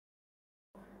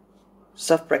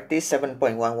Self-practice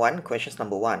 7.11, questions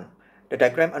number 1. The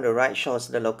diagram on the right shows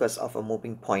the locus of a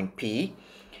moving point P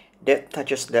that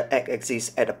touches the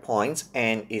x-axis at a point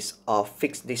and is of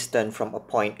fixed distance from a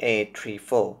point A, 3,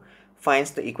 4.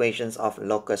 Finds the equations of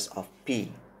locus of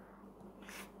P.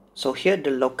 So here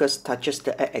the locus touches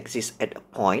the x-axis at a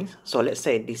point. So let's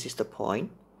say this is the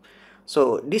point.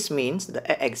 So this means the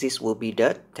x-axis will be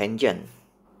the tangent.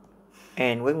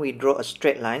 And when we draw a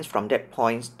straight line from that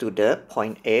point to the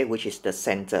point A, which is the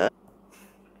center,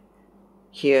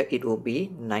 here it will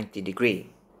be 90 degrees.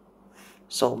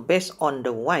 So based on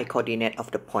the y coordinate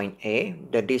of the point A,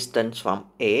 the distance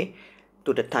from A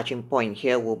to the touching point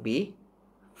here will be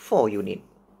 4 units.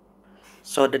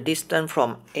 So the distance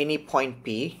from any point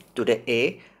P to the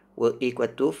A will equal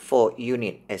to 4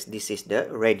 units, as this is the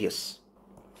radius.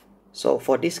 So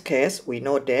for this case, we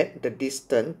know that the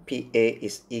distance PA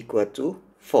is equal to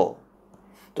 4.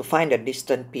 To find the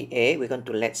distance PA, we're going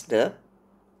to let the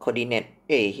coordinate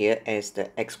A here as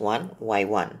the x1,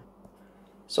 y1.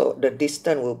 So the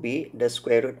distance will be the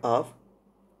square root of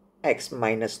x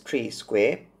minus 3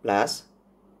 square plus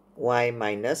y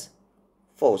minus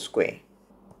 4 square.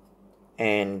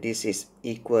 And this is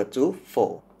equal to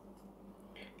 4.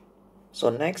 So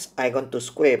next, I'm going to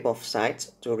square both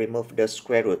sides to remove the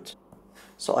square root.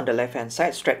 So on the left hand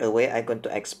side, straight away, I'm going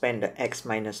to expand the x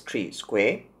minus 3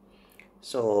 square.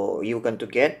 So you're going to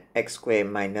get x square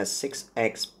minus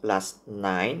 6x plus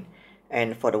 9.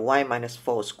 And for the y minus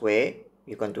 4 square,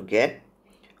 you're going to get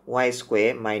y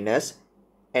square minus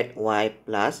 8y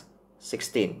plus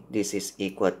 16. This is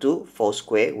equal to 4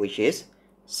 square, which is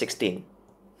 16.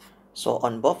 So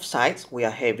on both sides, we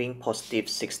are having positive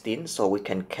 16, so we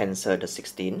can cancel the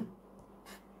 16.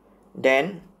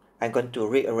 Then I'm going to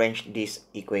rearrange these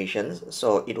equations.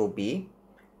 So it will be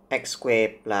x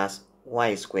squared plus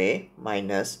y squared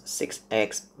minus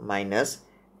 6x minus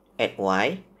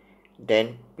 8y,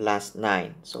 then plus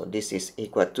 9. So this is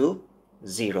equal to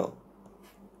 0.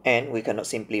 And we cannot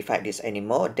simplify this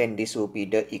anymore. Then this will be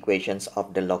the equations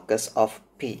of the locus of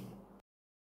P.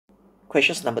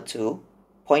 Questions number 2.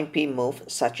 Point P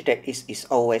moves such that it is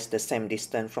always the same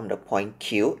distance from the point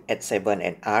Q at 7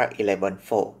 and R 11,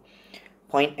 4.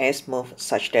 Point S moves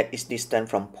such that its distance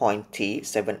from point T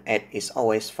 7, 8 is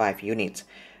always 5 units.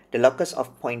 The locus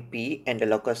of point P and the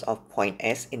locus of point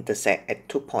S intersect at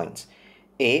 2 points.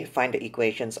 A. Find the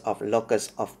equations of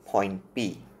locus of point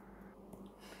P.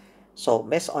 So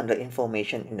based on the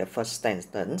information in the first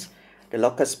instance, the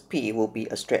locus P will be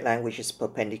a straight line which is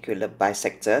perpendicular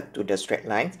bisector to the straight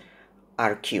line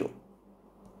RQ.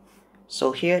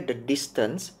 So here the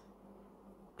distance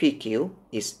PQ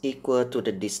is equal to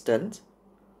the distance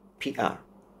PR.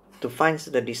 To find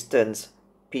the distance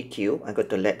PQ, I'm going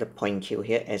to let the point Q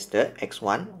here as the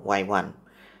x1, y1.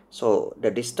 So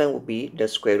the distance will be the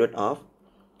square root of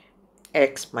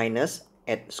x minus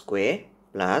 8 square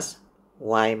plus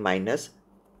y minus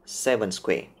 7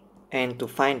 square. And to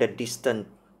find the distance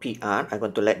PR, I'm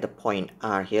going to let the point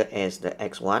R here as the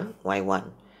x1,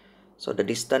 y1. So the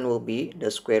distance will be the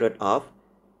square root of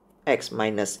x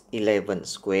minus 11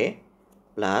 square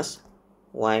plus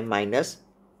y minus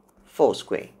 4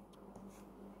 square.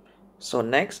 So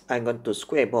next, I'm going to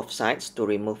square both sides to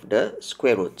remove the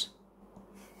square root.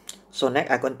 So next,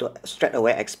 I'm going to straight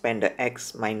away expand the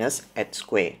x minus 8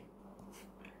 square.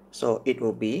 So it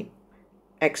will be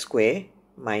x square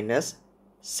minus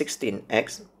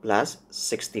 16x plus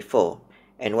 64.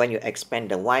 And when you expand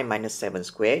the y minus 7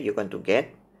 square, you're going to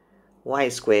get y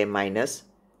square minus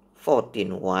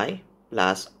 14y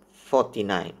plus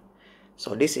 49.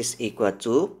 So this is equal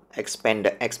to, expand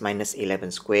the x minus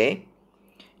 11 square,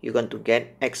 you're going to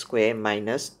get x square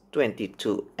minus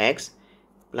 22x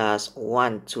plus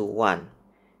 121.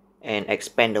 And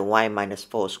expand the y minus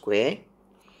 4 square,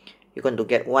 you're going to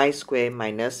get y square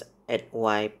minus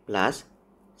 8y plus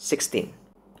 16.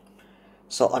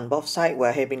 So on both sides,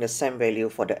 we're having the same value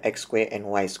for the x square and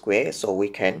y square, so we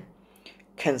can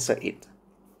cancel it.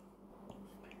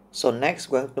 So next,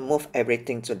 we're going to move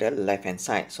everything to the left hand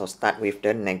side. So start with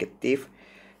the negative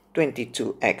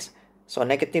 22x. So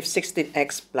negative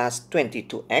 16x plus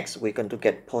 22x, we're going to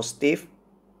get positive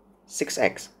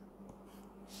 6x.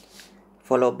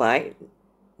 Followed by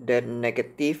the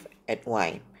negative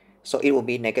 8y. So it will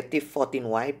be negative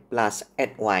 14y plus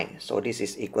 8y. So this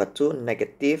is equal to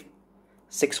negative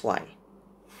 6y.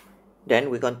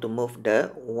 Then we're going to move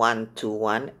the 1 to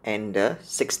 1 and the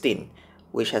 16,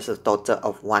 which has a total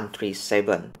of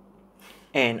 137.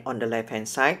 And on the left hand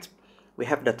side, we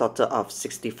have the total of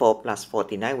 64 plus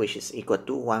 49, which is equal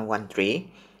to 113.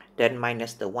 Then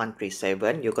minus the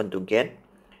 137, you're going to get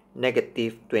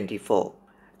negative 24.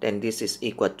 Then this is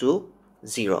equal to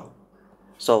 0.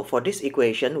 So for this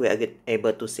equation, we are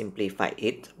able to simplify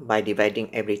it by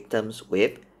dividing every term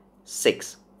with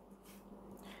 6.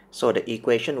 So the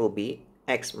equation will be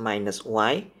x minus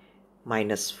y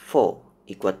minus 4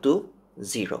 equal to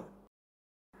 0.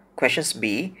 Questions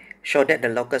B. Show that the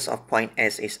locus of point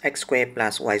S is x squared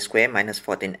plus y squared minus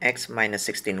 14x minus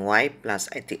 16y plus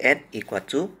 88 equal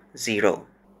to 0.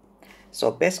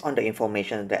 So based on the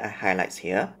information that I highlight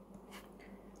here,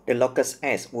 the locus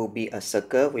S will be a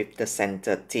circle with the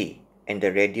center T and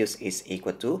the radius is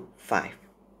equal to 5.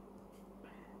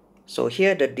 So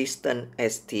here the distance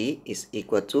ST is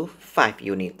equal to 5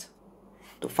 units.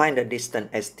 To find the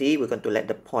distance ST, we're going to let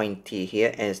the point T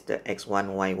here as the x1,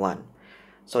 y1.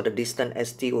 So the distance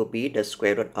ST will be the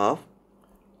square root of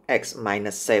x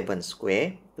minus 7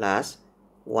 square plus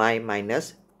y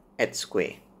minus 8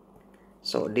 square.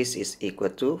 So this is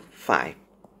equal to 5.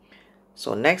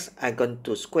 So next, I'm going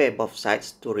to square both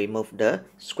sides to remove the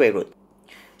square root.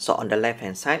 So on the left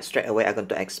hand side, straight away I'm going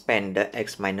to expand the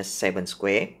x minus 7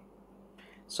 square.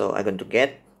 So I'm going to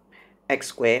get x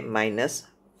squared minus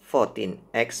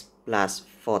 14x plus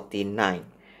 49.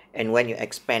 And when you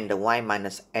expand the y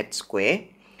minus 8 square,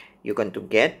 you're going to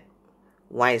get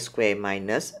y squared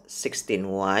minus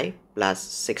 16y plus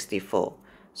 64.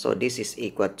 So this is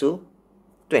equal to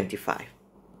 25.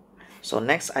 So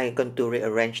next, I'm going to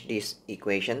rearrange this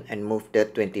equation and move the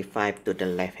 25 to the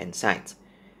left hand side.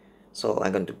 So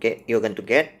you're going to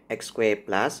get x squared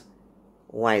plus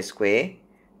y squared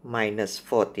minus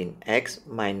 14x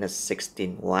minus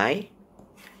 16y.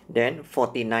 Then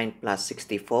 49 plus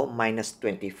 64 minus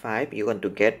 25, you're going to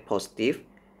get positive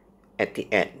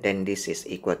 88. Then this is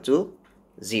equal to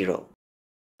 0.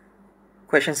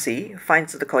 Question C.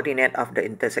 Finds the coordinate of the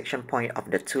intersection point of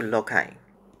the two loci.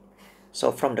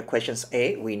 So from the questions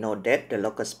A, we know that the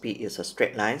locus P is a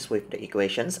straight line with the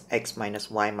equations x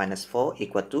minus y minus 4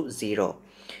 equal to 0.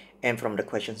 And from the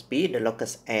questions B, the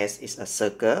locus S is a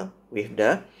circle with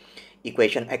the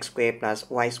equation x squared plus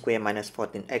y squared minus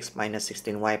 14x minus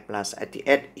 16y plus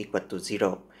 88 equal to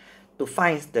 0. To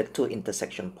find the two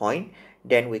intersection point,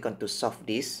 then we're going to solve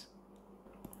this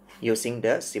using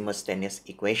the simultaneous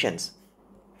equations.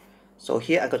 So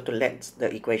here I'm going to let the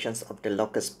equations of the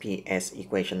locus P as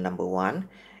equation number 1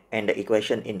 and the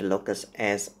equation in the locus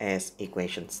S as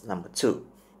equations number 2.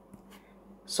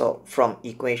 So from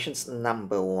equations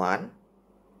number 1,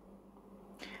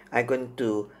 I'm going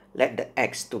to let the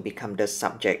x to become the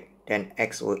subject. Then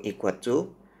x will equal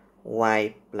to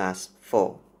y plus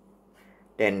 4.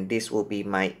 Then this will be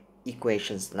my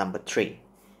equations number 3.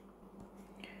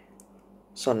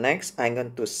 So next, I'm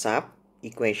going to sub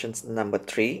equations number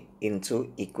 3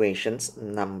 into equations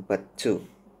number 2.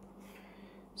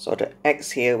 So the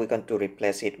x here, we're going to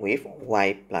replace it with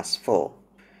y plus 4.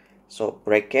 So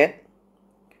bracket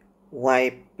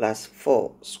y plus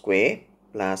 4 square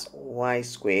plus y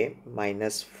square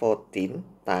minus 14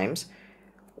 times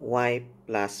y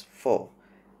plus 4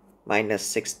 minus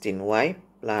 16y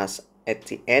plus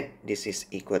 88. This is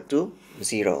equal to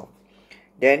 0.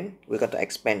 Then we're going to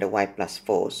expand the y plus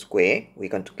 4 square. We're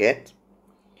going to get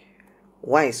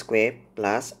y square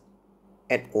plus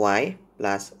 8y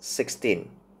plus 16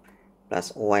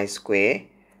 plus y square.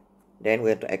 Then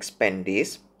we're going to expand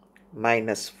this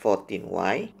minus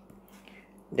 14y.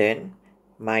 Then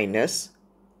minus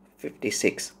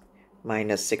 56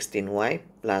 minus 16y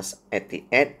plus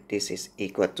 88. This is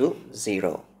equal to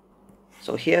 0.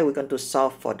 So here we're going to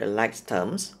solve for the like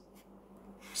terms.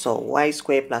 So y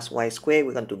square plus y square,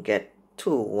 we're going to get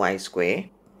 2y square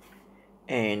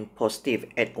and positive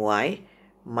 8y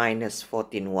minus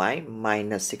 14y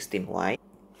minus 16y.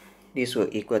 This will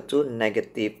equal to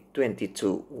negative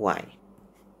 22y.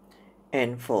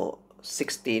 And for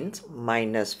 16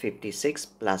 minus 56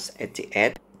 plus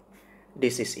 88,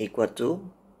 this is equal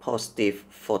to positive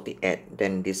 48.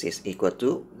 Then this is equal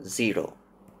to 0.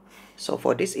 So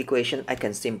for this equation, I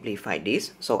can simplify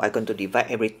this. So I'm going to divide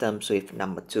every term with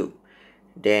number 2.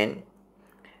 Then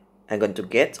I'm going to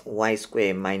get y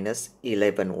squared minus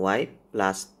 11y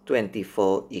plus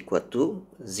 24 equal to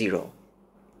 0.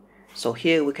 So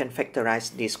here we can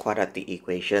factorize these quadratic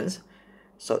equations.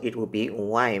 So it will be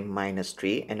y minus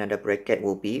 3, another bracket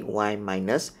will be y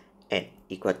minus 8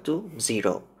 equal to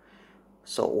 0.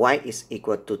 So y is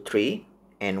equal to 3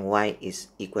 and y is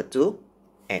equal to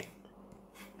 8.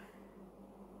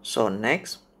 So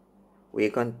next, we're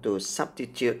going to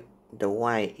substitute the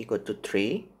y equal to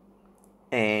 3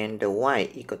 and the y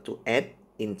equal to 8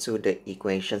 into the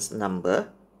equations number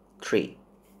 3.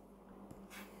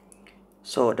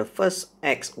 So the first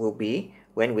x will be,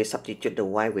 when we substitute the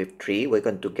y with 3, we're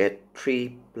going to get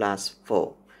 3 plus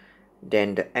 4.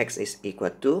 Then the x is equal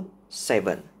to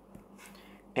 7.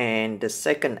 and the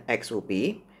second x will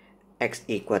be x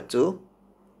equal to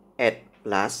 8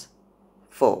 plus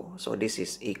 4. So this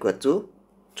is equal to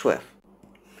 12.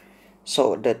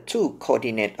 So the two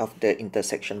coordinates of the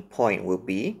intersection point will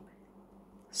be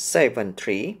 7,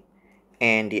 3,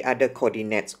 and the other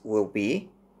coordinates will be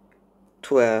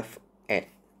 12,